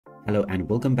Hello and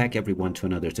welcome back everyone to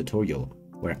another tutorial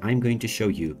where I'm going to show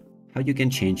you how you can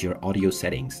change your audio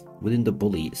settings within the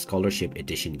Bully Scholarship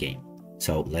Edition game.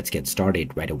 So let's get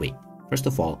started right away. First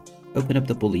of all, open up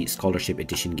the Bully Scholarship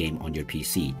Edition game on your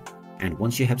PC, and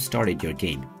once you have started your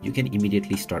game, you can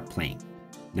immediately start playing.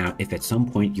 Now if at some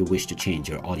point you wish to change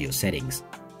your audio settings,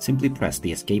 simply press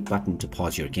the escape button to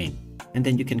pause your game, and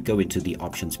then you can go into the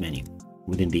options menu.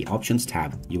 Within the options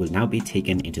tab, you will now be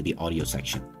taken into the audio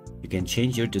section. You can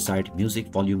change your desired music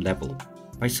volume level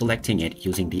by selecting it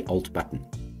using the Alt button.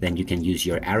 Then you can use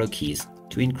your arrow keys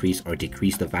to increase or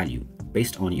decrease the value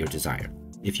based on your desire.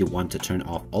 If you want to turn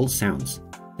off all sounds,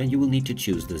 then you will need to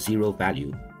choose the 0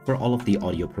 value for all of the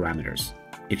audio parameters.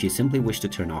 If you simply wish to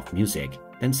turn off music,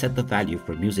 then set the value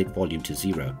for music volume to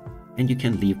 0, and you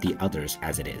can leave the others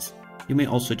as it is. You may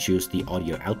also choose the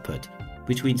audio output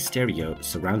between stereo,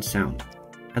 surround sound,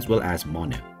 as well as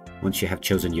mono. Once you have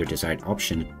chosen your desired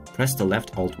option, press the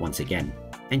left Alt once again,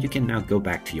 and you can now go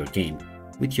back to your game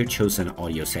with your chosen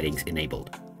audio settings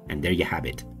enabled. And there you have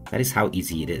it. That is how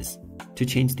easy it is to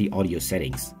change the audio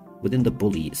settings within the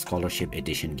Bully Scholarship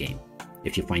Edition game.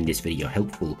 If you find this video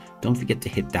helpful, don't forget to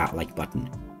hit that like button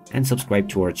and subscribe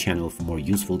to our channel for more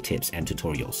useful tips and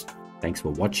tutorials. Thanks for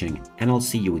watching, and I'll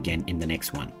see you again in the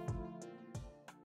next one.